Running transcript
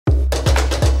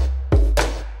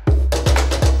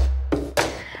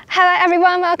Hello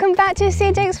everyone, welcome back to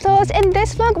CJ Explores. In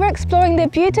this vlog we're exploring the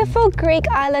beautiful Greek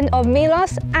island of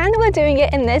Milos and we're doing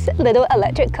it in this little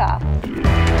electric car.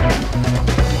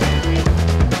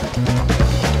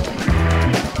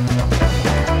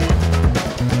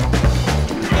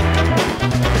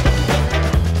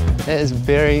 It is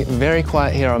very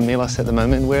quiet here on Milos at the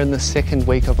moment. We're in the second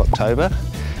week of October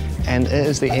and it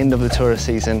is the end of the tourist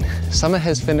season. Summer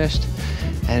has finished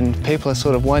and people are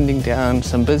sort of winding down.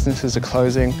 Some businesses are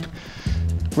closing,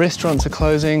 restaurants are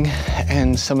closing,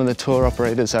 and some of the tour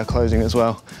operators are closing as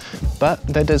well. But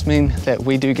that does mean that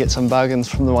we do get some bargains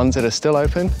from the ones that are still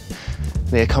open.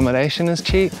 The accommodation is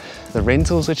cheap, the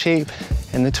rentals are cheap,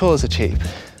 and the tours are cheap.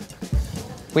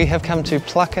 We have come to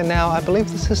Plaka now. I believe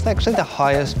this is actually the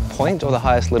highest point or the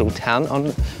highest little town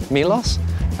on Milos.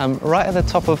 Right at the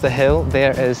top of the hill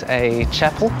there is a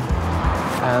chapel.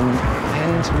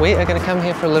 And we are going to come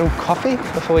here for a little coffee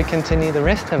before we continue the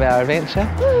rest of our adventure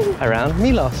around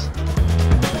Milos.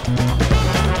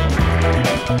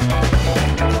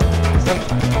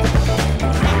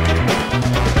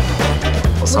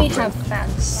 We have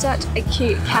found such a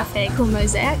cute cafe called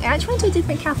Mosaic. I actually went to a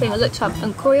different cafe and I looked up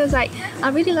and Corey was like, I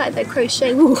really like their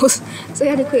crochet walls. So we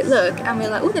had a quick look and we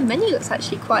were like, oh, the menu looks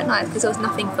actually quite nice because there was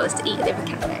nothing for us to eat at a different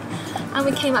cafe. And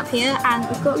we came up here and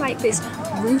we've got like this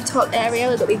rooftop area,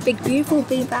 we've got these big beautiful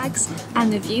bean bags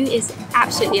and the view is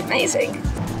absolutely amazing.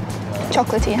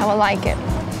 Chocolatey, how I like it.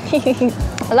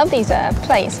 I love these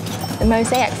plates. The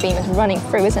mosaic theme is running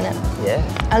through, isn't it?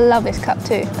 Yeah. I love this cup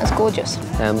too, that's gorgeous.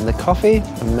 The coffee,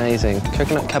 amazing.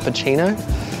 Coconut cappuccino,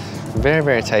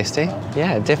 very tasty.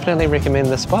 Yeah, definitely recommend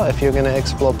this spot if you're going to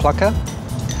explore Plaka.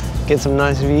 Get some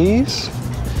nice views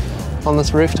on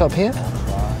this rooftop here.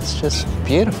 It's just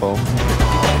beautiful.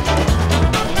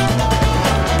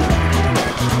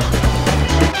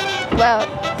 Well,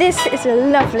 this is a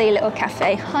lovely little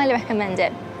cafe, highly recommend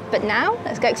it. But now,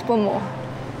 let's go explore more.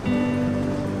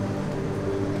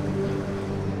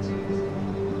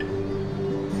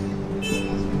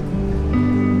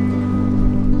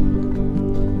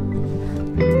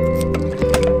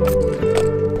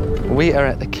 We are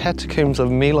at the Catacombs of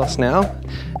Milos now,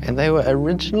 and they were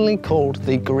originally called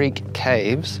the Greek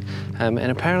Caves, and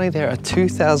apparently there are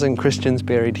 2,000 Christians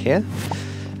buried here,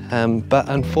 but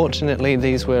unfortunately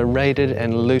these were raided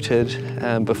and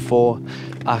looted before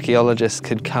archaeologists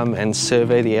could come and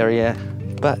survey the area.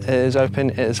 But it is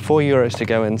open, it is €4 to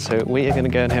go in, so we are going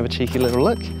to go and have a cheeky little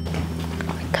look.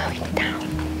 We're going down.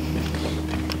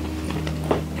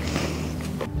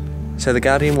 So the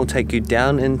Guardian will take you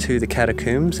down into the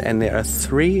catacombs, and there are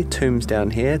 3 tombs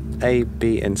down here, A,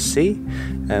 B and C.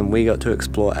 We got to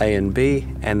explore A and B,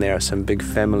 and there are some big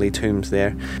family tombs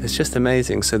there. It's just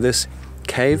amazing. So this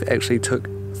cave actually took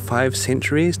 5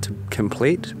 centuries to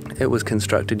complete. It was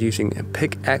constructed using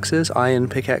pickaxes, iron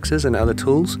pickaxes and other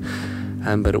tools.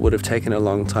 But it would have taken a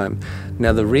long time.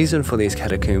 Now the reason for these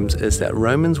catacombs is that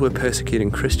Romans were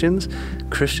persecuting Christians.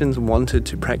 Christians wanted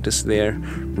to practice their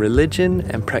religion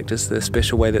and practice the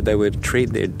special way that they would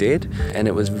treat their dead, and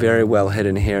it was very well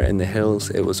hidden here in the hills.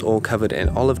 It was all covered in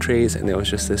olive trees and there was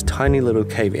just this tiny little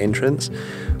cave entrance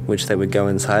which they would go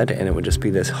inside, and it would just be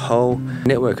this whole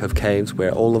network of caves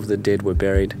where all of the dead were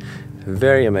buried.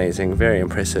 Very amazing, very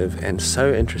impressive, and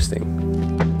so interesting.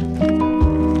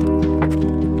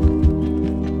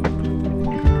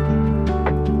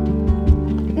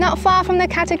 Not far from the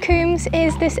catacombs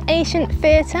is this ancient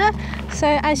theatre. So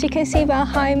as you can see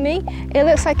behind me, it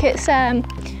looks like it's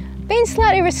been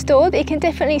slightly restored, but you can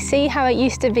definitely see how it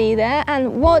used to be there.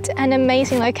 And what an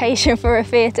amazing location for a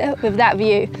theatre with that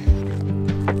view.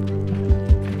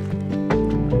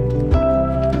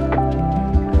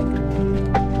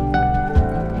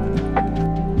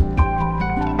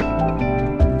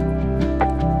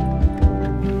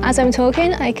 As I'm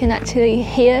talking, I can actually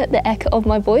hear the echo of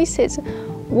my voice. It's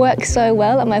works so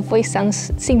well and my voice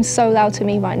seems so loud to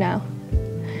me right now.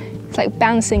 It's like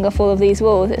bouncing off all of these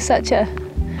walls. It's such a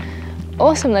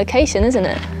awesome location, isn't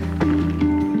it?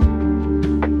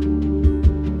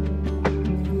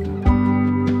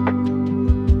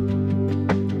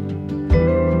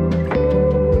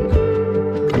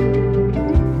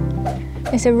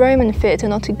 It's a Roman theatre,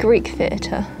 not a Greek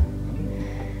theatre.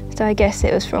 So I guess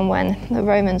it was from when the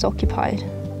Romans occupied.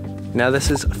 Now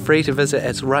this is free to visit,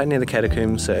 it's right near the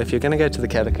catacombs, so if you're going to go to the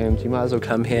catacombs you might as well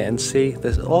come here and see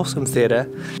this awesome theatre.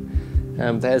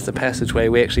 There's the passageway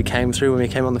we actually came through when we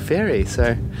came on the ferry,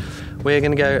 so we're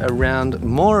going to go around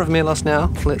more of Milos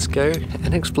now. Let's go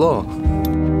and explore.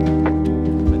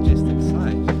 Majestic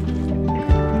sight.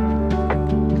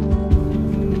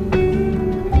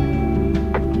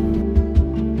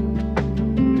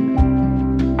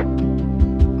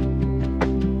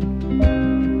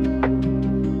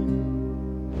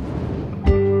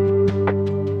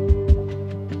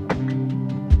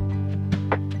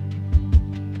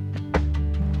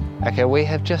 Okay, we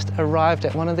have just arrived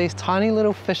at one of these tiny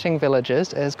little fishing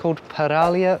villages. It's called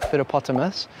Paralia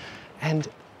Firopotamos, and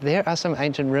there are some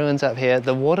ancient ruins up here.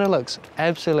 The water looks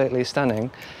absolutely stunning,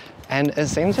 and it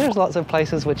seems there's lots of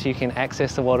places which you can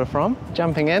access the water from,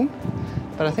 jumping in.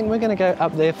 But I think we're going to go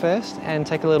up there first and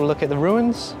take a little look at the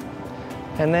ruins,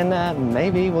 and then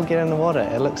maybe we'll get in the water.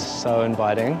 It looks so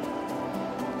inviting.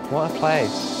 What a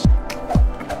place.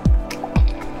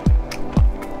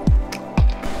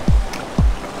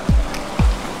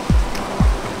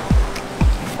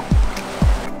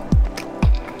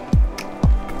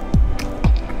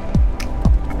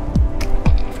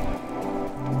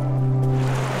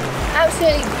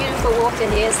 Absolutely beautiful water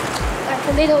here. It's like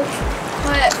a little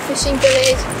quiet fishing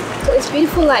village. Got this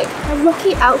beautiful like a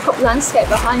rocky outcrop landscape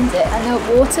behind it, and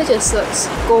the water just looks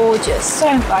gorgeous, so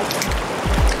inviting.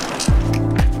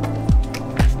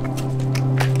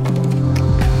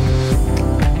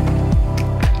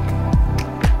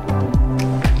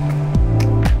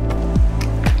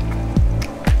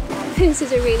 This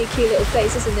is a really cute little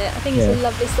place, isn't it? I think it's a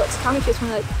lovely spot to come if you just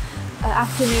want like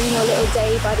afternoon or a little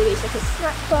day by the beach, like a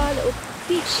snack bar, a little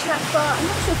beach snack bar. I'm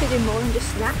not sure if they do more than just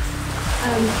snacks.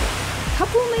 A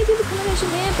couple maybe of accommodation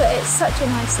here, but it's such a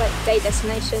nice like day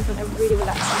destination for a really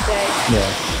relaxing day. Yeah.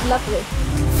 Lovely.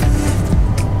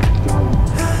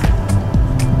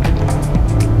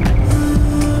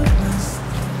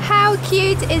 How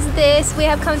cute is this? We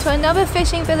have come to another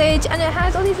fishing village, and it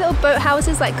has all these little boat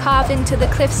houses like carved into the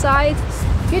cliffside.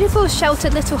 Beautiful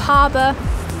sheltered little harbour.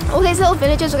 All these little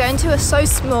villages we're going to are so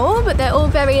small, but they're all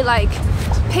very like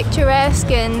picturesque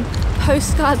and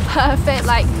postcard perfect.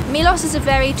 Like Milos is a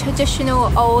very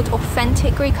traditional, old,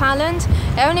 authentic Greek island.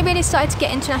 It only really started to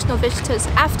get international visitors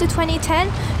after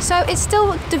 2010, so it's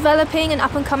still developing and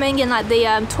up and coming in like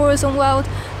the tourism world.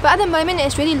 But at the moment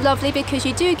it's really lovely because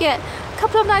you do get a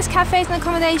couple of nice cafes and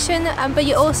accommodation, but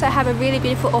you also have a really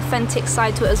beautiful authentic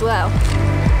side to it as well.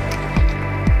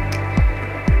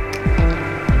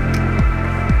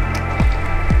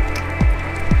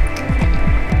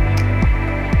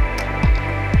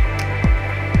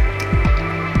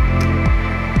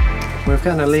 We've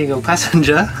got an illegal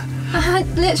passenger.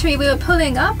 Literally, we were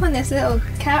pulling up when this little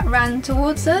cat ran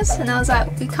towards us, and I was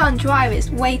like, we can't drive, it's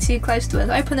way too close to us.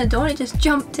 I opened the door and it just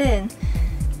jumped in.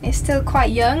 It's still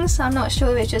quite young, so I'm not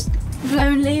sure if it's just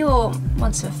lonely or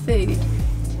wants some food.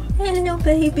 Hey little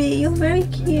baby, you're very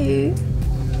cute.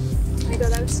 Oh my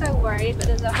god, I was so worried, but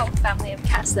there's a whole family of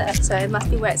cats there, so it must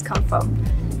be where it's come from.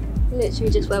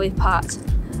 Literally just where we parked.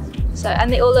 So,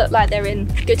 and they all look like they're in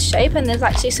good shape, and there's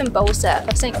actually some bowls there.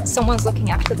 I think someone's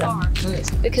looking after them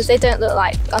because they don't look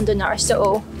like undernourished at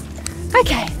all.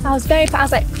 Okay, I was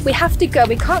like, we have to go,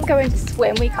 we can't go and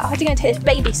swim, I have to go and take this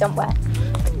baby somewhere.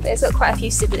 There's got quite a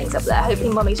few siblings up there, hopefully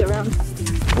mommy's around.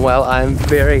 Well, I'm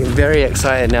very, very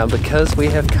excited now because we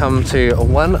have come to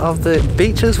one of the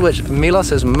beaches which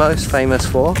Milos is most famous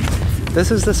for.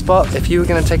 This is the spot. If you were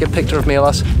going to take a picture of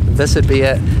Milos, this would be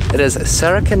it. It is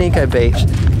Sarakiniko Beach,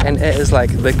 and it is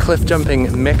like the cliff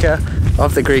jumping mecca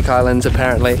of the Greek islands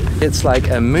apparently. It's like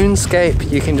a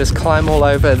moonscape, you can just climb all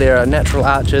over, there are natural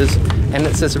arches, and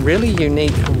it's this really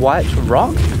unique white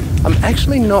rock. I'm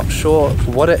actually not sure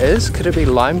what it is. Could it be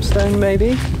limestone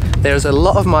maybe? There's a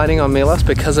lot of mining on Milos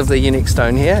because of the unique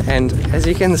stone here, and as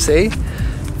you can see,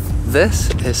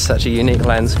 this is such a unique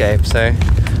landscape. So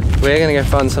we're going to go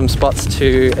find some spots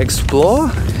to explore,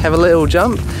 have a little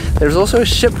jump. There's also a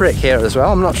shipwreck here as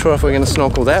well. I'm not sure if we're going to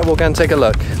snorkel that. We'll go and take a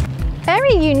look.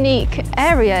 Very unique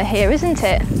area here, isn't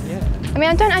it? Yeah. I mean,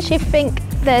 I don't actually think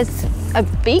there's a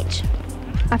beach.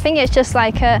 I think it's just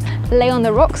like a lay on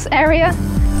the rocks area.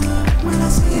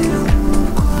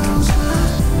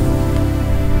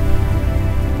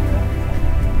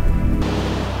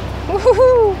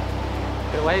 Woohoo!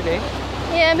 Bit wavy.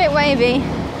 Yeah, a bit wavy.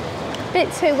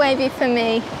 Bit too wavy for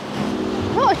me.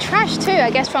 A lot of trash too, I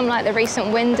guess, from like the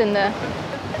recent wind and the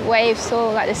waves,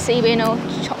 or like the sea being all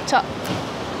chopped up.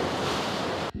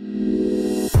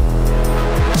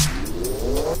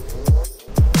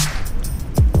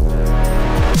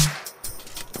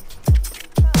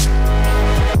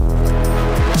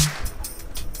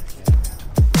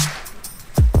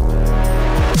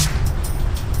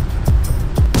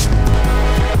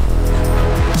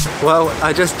 Well,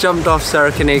 I just jumped off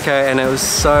Sarakiniko and it was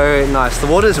so nice. The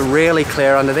water's really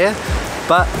clear under there,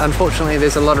 but unfortunately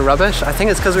there's a lot of rubbish. I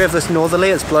think it's because we have this northerly,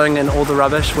 it's blowing in all the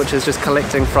rubbish, which is just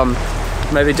collecting from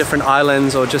maybe different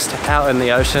islands or just out in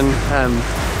the ocean.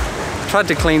 Tried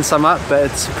to clean some up, but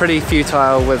it's pretty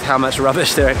futile with how much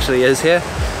rubbish there actually is here.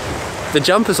 The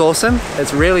jump is awesome,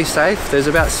 it's really safe. There's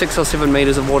about 6 or 7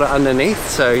 meters of water underneath,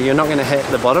 so you're not going to hit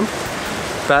the bottom.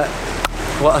 But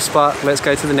what a spot. Let's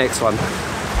go to the next one.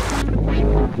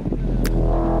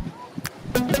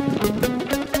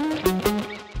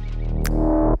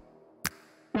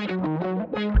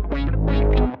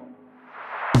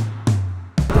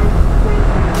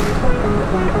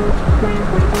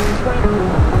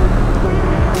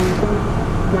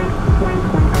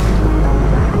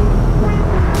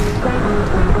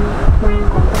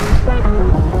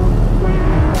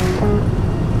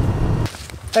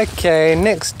 Okay,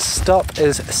 next stop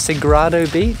is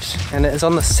Tsigrado Beach, and it is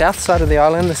on the south side of the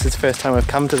island. This is the first time we've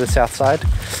come to the south side.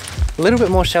 A little bit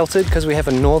more sheltered because we have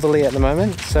a northerly at the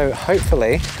moment, so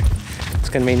hopefully it's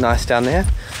going to be nice down there.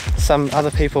 Some other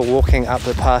people walking up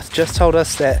the path just told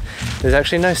us that there's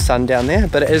actually no sun down there,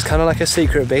 but it is kind of like a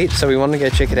secret beach, so we want to go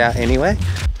check it out anyway.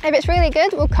 If it's really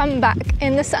good, we'll come back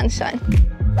in the sunshine.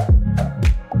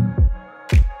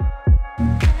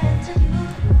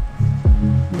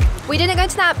 We didn't go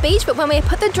to that beach, but when we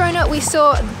put the drone up, we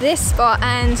saw this spot,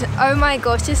 and oh my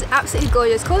gosh, this is absolutely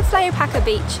gorgeous. It's called Fyriplaka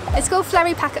Beach. It's called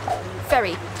Fyriplaka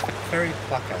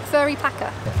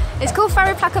It's called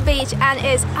Fyriplaka Beach, and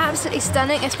it's absolutely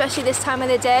stunning, especially this time of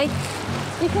the day.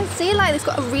 You can see like it's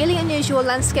got a really unusual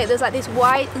landscape. There's like this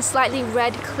white and slightly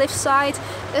red cliffside.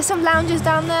 There's some lounges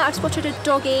down there. I've spotted a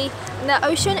doggy. And the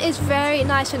ocean is very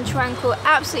nice and tranquil,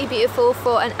 absolutely beautiful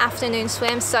for an afternoon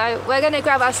swim. So we're going to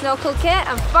grab our snorkel kit,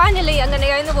 and finally I'm going to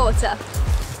go in the water.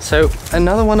 So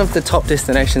another one of the top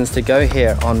destinations to go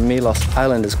here on Milos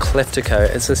Island is Cliftico.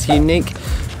 It's this unique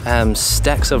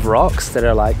stacks of rocks that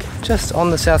are like just on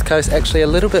the south coast, actually a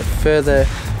little bit further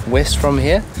west from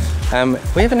here.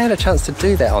 We haven't had a chance to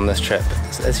do that on this trip.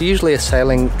 It's usually a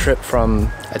sailing trip from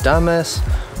Adamas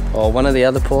or one of the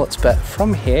other ports, but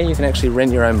from here you can actually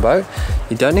rent your own boat.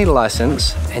 You don't need a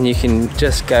license, and you can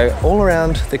just go all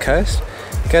around the coast,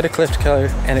 go to Cliftico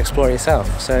and explore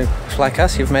yourself. So if like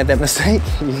us, you've made that mistake,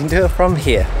 you can do it from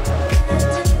here.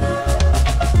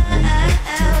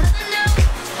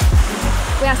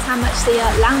 We asked how much the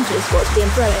lounges was, the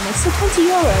umbrella, and they said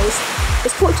 €20.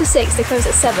 It's 5:45, they close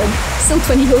at 7, still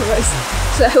 €20.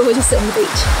 So we're just on the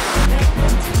beach.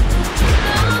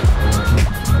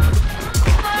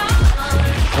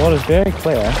 The water's very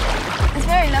clear. It's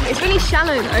very lovely. It's really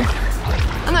shallow though.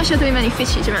 I'm not sure there are many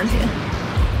fishies around here.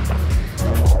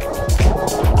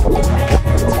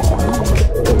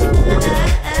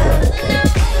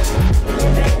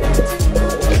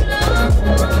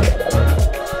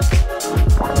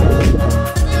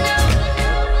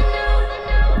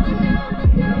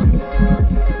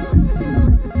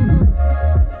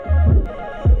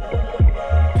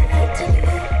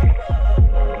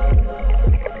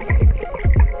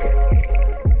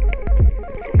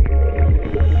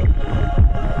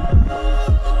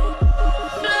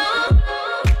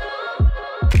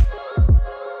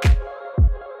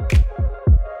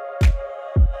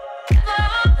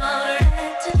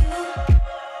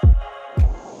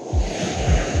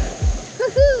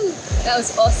 That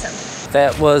was awesome.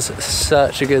 That was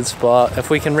such a good spot. If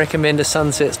we can recommend a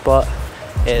sunset spot,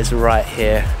 it is right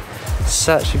here.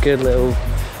 Such a good little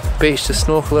beach to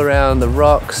snorkel around, the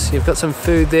rocks. You've got some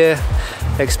food there,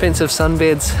 expensive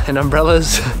sunbeds and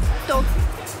umbrellas. Dog.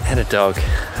 And a dog.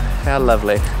 How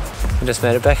lovely. I just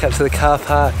made it back up to the car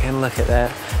park, and look at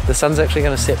that. The sun's actually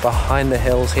going to set behind the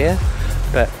hills here,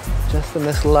 but just in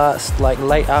this last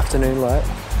late afternoon light,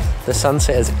 the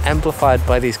sunset is amplified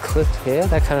by these cliffs here.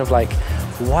 They're kind of like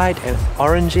white and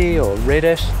orangey or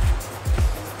reddish,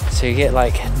 so you get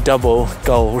like double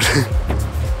gold.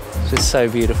 It's just so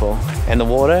beautiful. And the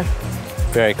water,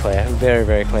 very clear, very,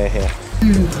 very clear here.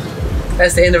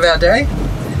 That's the end of our day.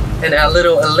 In our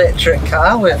little electric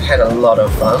car, we've had a lot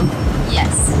of fun.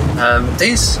 Yes.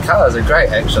 These cars are great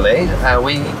actually.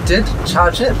 We did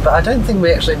charge it, but I don't think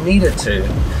we actually needed to.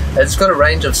 It's got a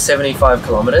range of 75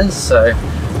 kilometers, so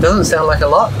it doesn't sound like a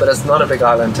lot, but it's not a big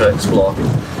island to explore.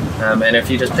 And if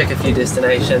you just pick a few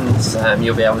destinations,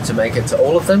 you'll be able to make it to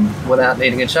all of them without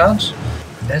needing a charge.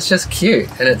 It's just cute,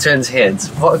 and it turns heads.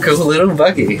 What a cool little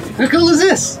buggy. How cool is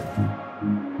this?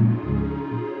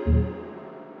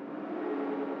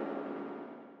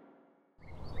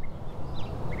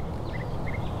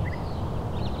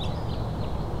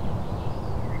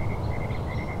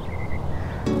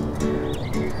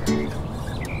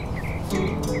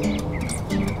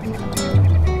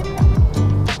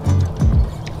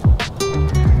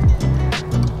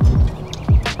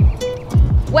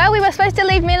 Well, we were supposed to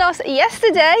leave Milos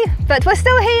yesterday, but we're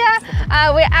still here.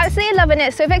 We're absolutely loving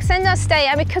it, so we've extended our stay,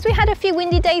 and because we had a few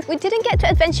windy days, we didn't get to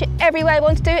adventure everywhere we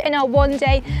want to do in our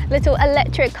one-day little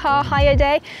electric car hire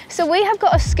day. So we have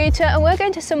got a scooter and we're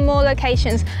going to some more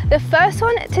locations. The first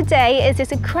one today is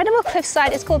this incredible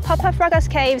cliffside. It's called Papafragas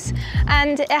Caves,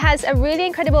 and it has a really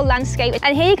incredible landscape,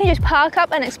 and here you can just park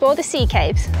up and explore the sea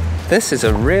caves. This is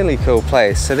a really cool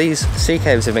place. So these sea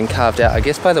caves have been carved out, I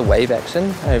guess, by the wave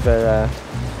action over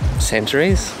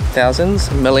centuries,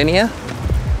 thousands, millennia.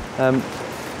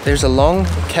 There's a long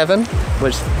cavern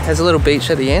which has a little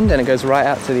beach at the end and it goes right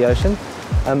out to the ocean.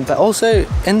 But also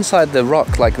inside the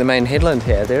rock, like the main headland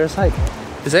here, there's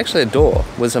actually a door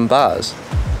with some bars.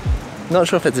 Not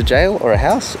sure if it's a jail or a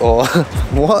house or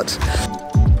what.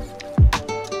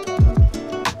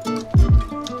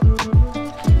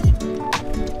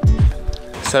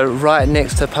 So right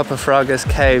next to Papafragas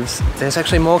Caves, there's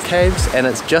actually more caves, and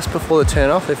it's just before the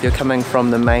turn-off if you're coming from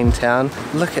the main town.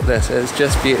 Look at this, it's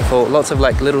just beautiful. Lots of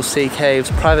like little sea caves,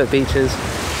 private beaches.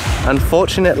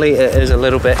 Unfortunately, it is a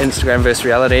little bit Instagram versus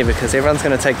reality because everyone's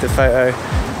going to take the photo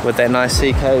with that nice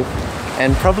sea cave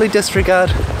and probably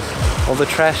disregard all the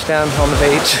trash down on the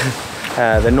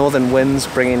beach. The northern winds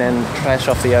bringing in trash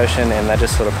off the ocean, and they're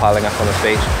just sort of piling up on this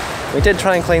beach. We did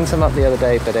try and clean some up the other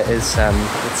day, but it's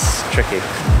tricky.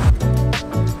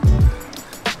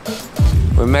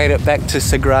 We made it back to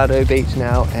Tsigrado Beach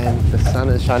now, and the sun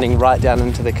is shining right down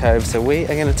into the cove. So we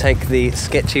are going to take the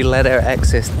sketchy ladder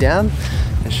access down,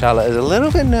 and Charlotte is a little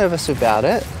bit nervous about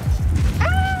it.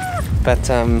 But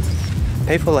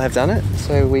people have done it,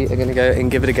 so we are going to go and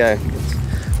give it a go.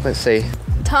 Let's see.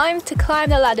 Time to climb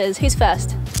the ladders. Who's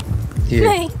first? You.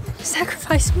 Me.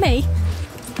 Sacrifice me.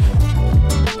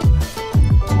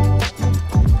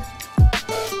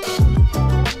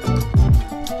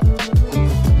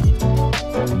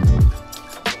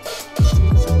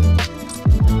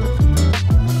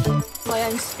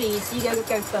 So you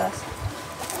go first.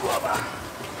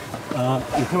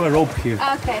 You have a rope here,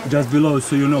 okay, just below,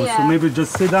 so you know. Yeah. So maybe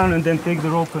just sit down and then take the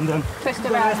rope and then twist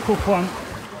the around.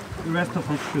 the rest of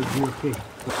us should be okay.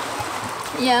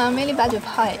 Yeah, I'm really bad with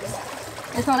heights.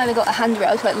 It's not like I've got a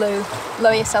handrail to like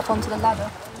lower yourself onto the ladder.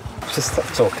 Just stop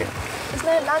talking. There's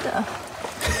no ladder.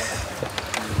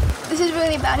 This is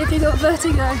really bad if you've got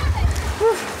vertigo.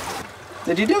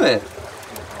 Did you do it?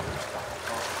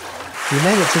 You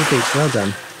made it to the beach, well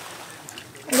done.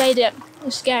 I made it. It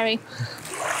was scary.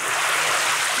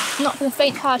 Not for the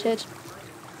faint-hearted.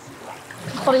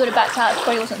 Probably would have backed out if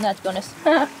Corey wasn't there, to be honest.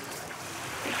 But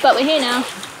we're here now.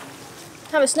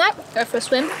 Have a snack, go for a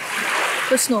swim,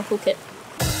 for a snorkel kit.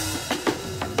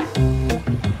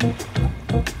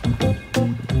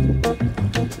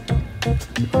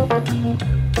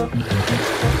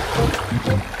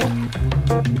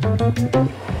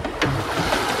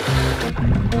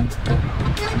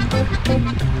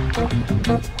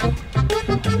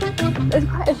 There's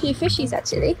quite a few fishies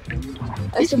actually.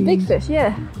 There's some big fish,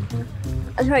 yeah.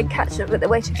 I tried to catch them, but they're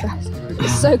way too fast.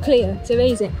 It's so clear, it's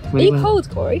amazing. Are you cold,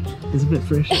 Corey? It's a bit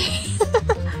fresh.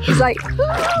 He's like,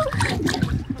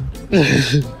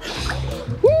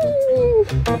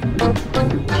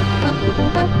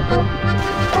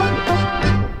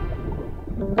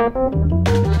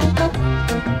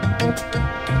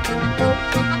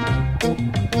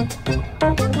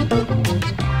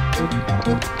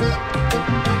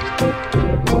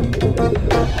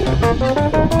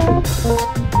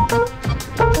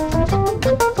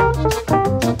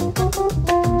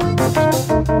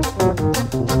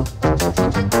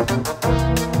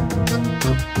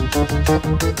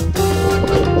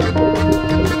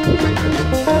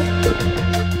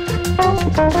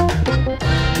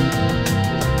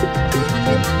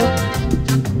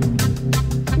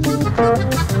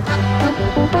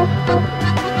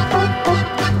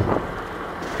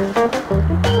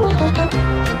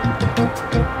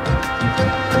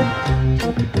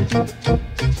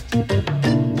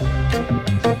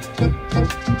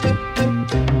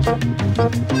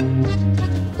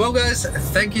 Well guys,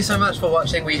 thank you so much for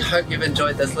watching. We hope you've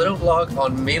enjoyed this little vlog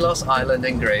on Milos Island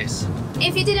in Greece.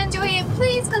 if you did enjoy it,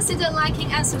 please consider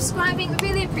liking and subscribing. We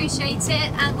really appreciate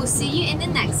it, and we'll see you in the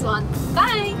next one.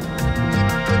 Bye!